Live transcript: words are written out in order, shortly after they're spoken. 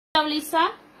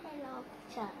Lisa? Hello,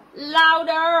 teacher.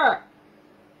 Louder.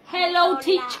 Hello,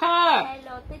 teacher.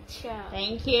 Hello, teacher.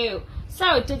 Thank you.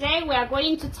 So today we are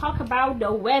going to talk about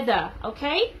the weather,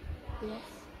 okay? Yes.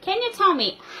 Can you tell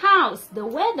me how's the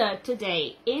weather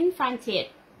today in Phan Thiết?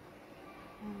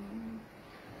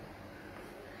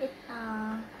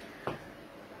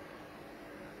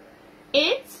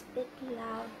 It's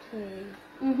cloudy.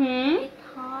 It's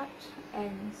hot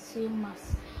and humid.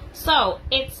 So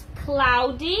it's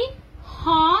cloudy,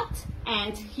 hot,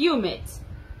 and humid.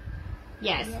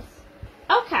 Yes.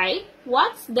 Okay.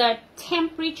 What's the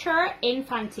temperature in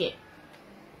Phan Thiết?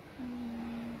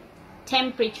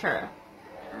 Temperature.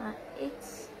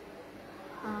 It's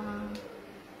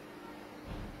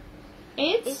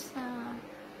it's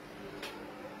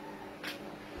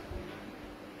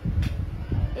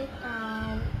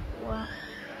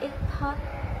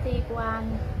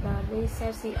 31 degrees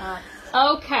Celsius.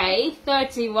 Okay,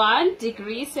 31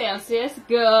 degrees Celsius.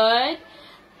 Good.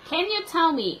 Can you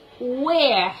tell me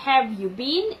where have you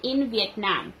been in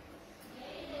Vietnam?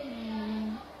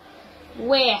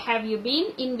 Where have you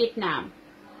been in Vietnam?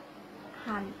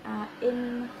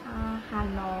 In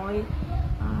Hanoi,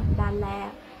 Đà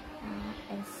Lạt,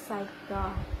 and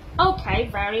Saigon. Okay,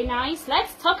 very nice.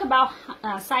 Let's talk about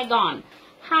Saigon.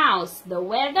 How's the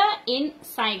weather in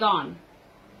Saigon?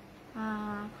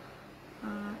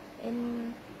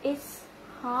 It's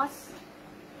hot.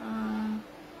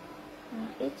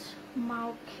 It's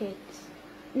market.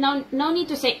 No need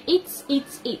to say it's.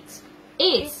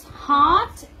 It's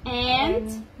hot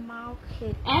and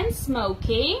market and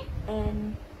smoky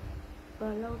and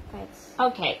polluted.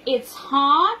 Okay, it's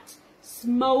hot,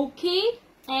 smoky,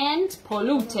 and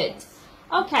polluted.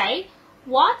 Okay,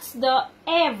 what's the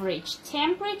average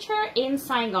temperature in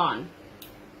Saigon?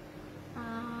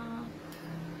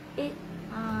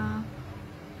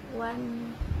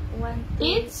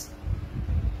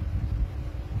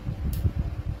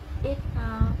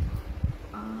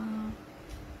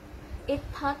 It's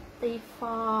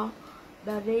 34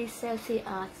 degrees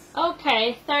Celsius.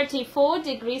 Okay, 34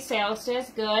 degrees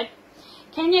Celsius. Good.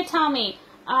 Can you tell me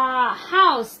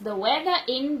how's the weather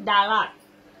in Đà Lạt?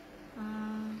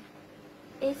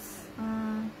 It's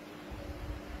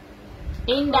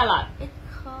in Đà Lạt. It's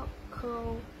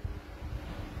cold.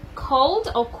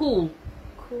 Cold or cool?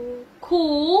 Cool.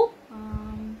 Cool.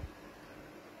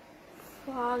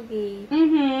 Foggy.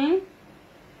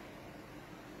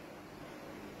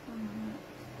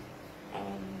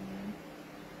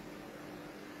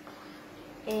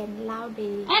 And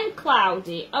cloudy. And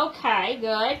cloudy. Okay,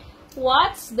 good.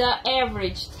 What's the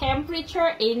average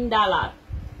temperature in Đà Lạt?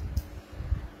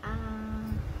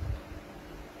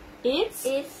 It's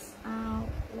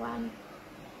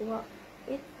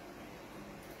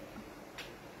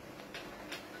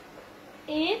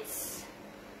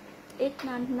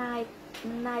not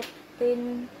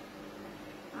 19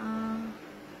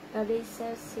 degrees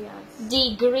Celsius.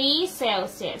 Degrees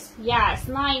Celsius. Yes,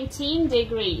 19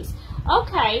 degrees.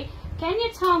 Okay, can you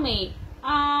tell me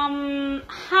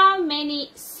how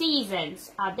many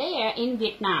seasons are there in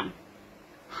Vietnam?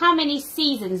 How many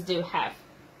seasons do you have?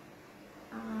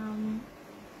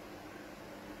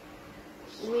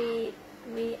 We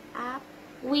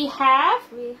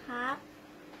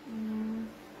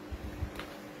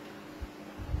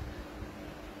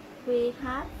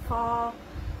have 4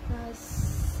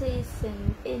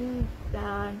 seasons in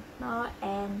the north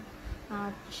and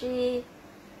 3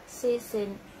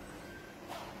 seasons.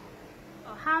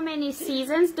 How many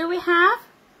seasons do we have?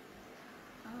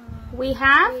 We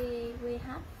have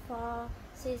 4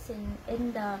 seasons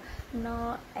in the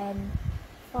north and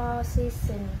 4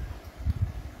 seasons.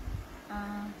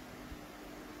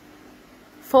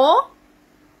 4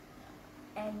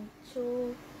 and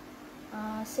 2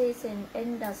 seasons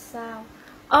in the south.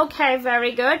 Okay,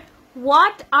 very good.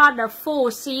 What are the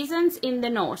 4 seasons in the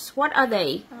north? What are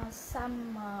they?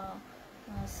 Summer,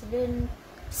 spring,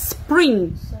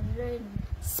 spring,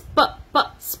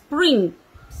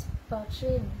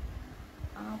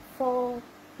 fall,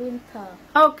 winter.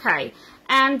 Okay,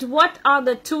 and what are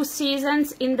the 2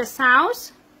 seasons in the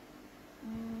south?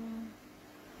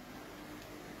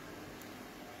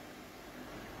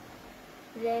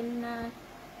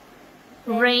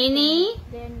 Rainy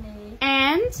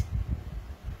and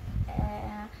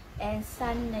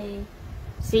sunny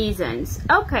seasons.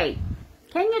 Okay,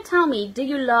 can you tell me, do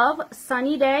you love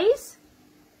sunny days?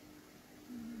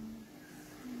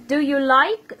 Do you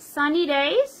like sunny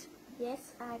days?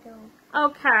 Yes, I do.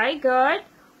 Okay, good.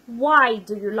 Why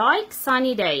do you like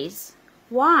sunny days?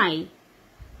 Why?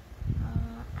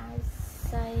 I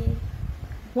say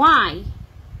why?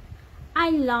 I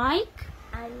like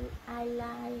I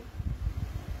like.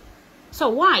 So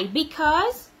why?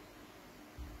 Because?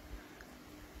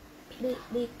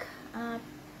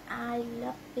 I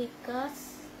love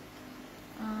because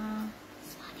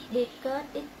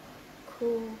it's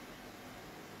cool.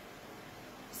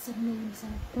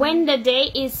 When the day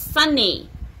is sunny.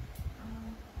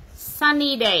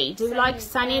 Sunny day. Do you like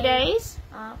sunny days?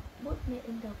 Put me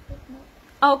in the footnote.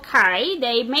 Okay,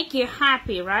 they make you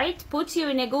happy, right? Put you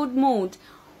in a good mood.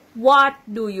 What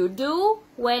do you do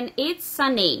when it's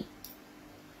sunny?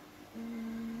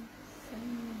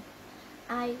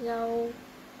 I go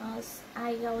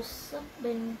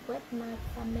shopping with my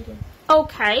family.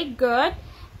 Okay, good.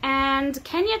 And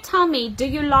can you tell me, do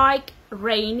you like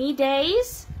rainy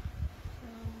days?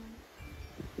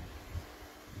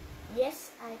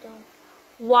 Yes, I do.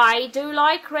 Why do you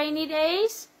like rainy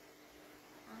days?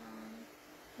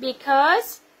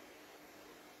 Because?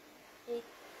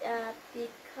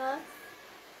 Because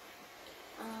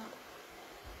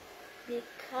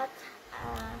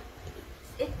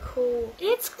it's cool.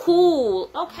 It's cool.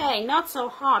 Okay, not so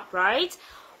hot, right?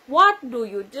 What do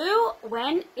you do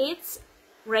when it's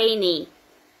rainy?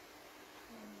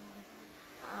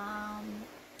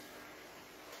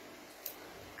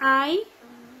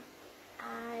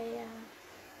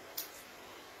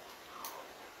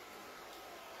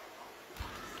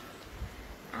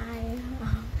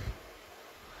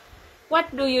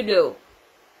 What do you do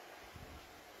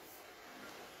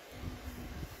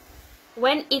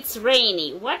when it's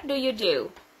rainy? What do you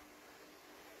do?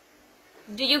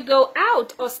 Do you go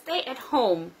out or stay at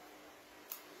home?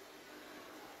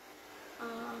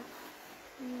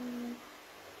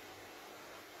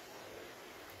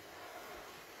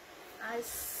 I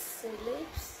sleep.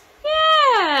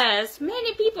 Yes,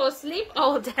 many people sleep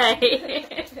all day.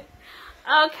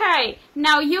 Okay,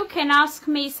 now you can ask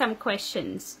me some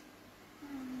questions.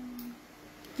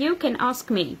 You can ask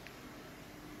me.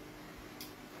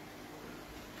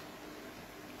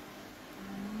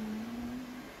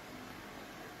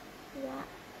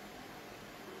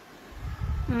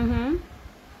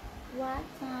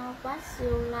 What you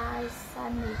like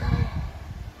sunny day?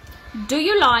 Do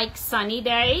you like sunny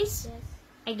days? Yes.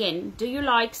 Again, do you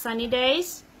like sunny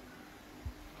days?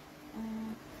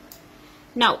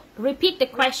 Now, repeat the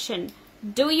question.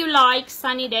 Do you like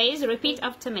sunny days? Repeat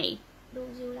after me. Do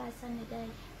you like sunny day?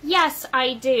 Yes,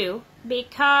 I do.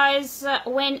 Because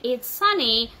when it's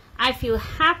sunny, I feel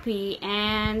happy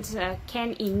and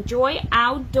can enjoy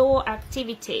outdoor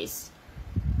activities.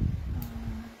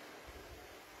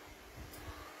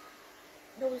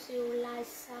 Do you like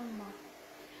summer?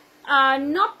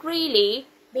 Not really,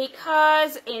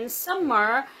 because in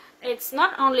summer it's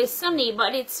not only sunny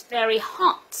but it's very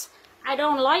hot. I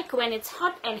don't like when it's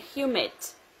hot and humid.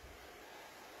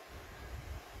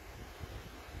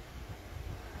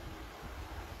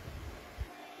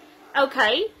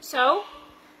 Okay, so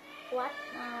what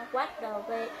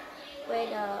the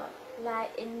weather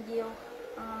like in your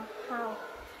house?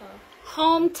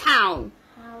 Hometown.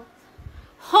 House.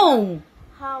 Home.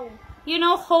 House. You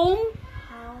know home?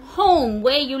 Home,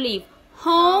 where you live.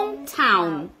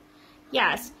 Hometown.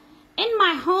 Yes. In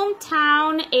my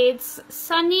hometown, it's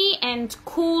sunny and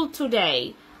cool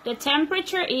today. The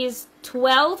temperature is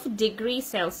 12 degrees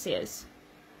Celsius.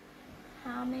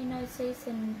 How many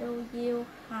seasons do you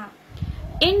have?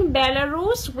 In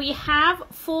Belarus, we have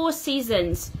 4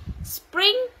 seasons.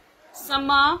 Spring,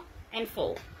 summer, and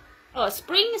fall. Oh,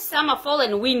 spring, summer, fall,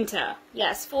 and winter.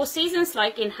 Yes, 4 seasons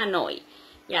like in Hanoi.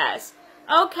 Yes.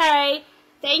 Okay.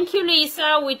 Thank you,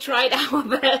 Lisa. We tried our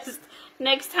best.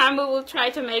 Next time we will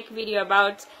try to make a video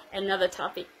about another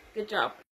topic. Good job.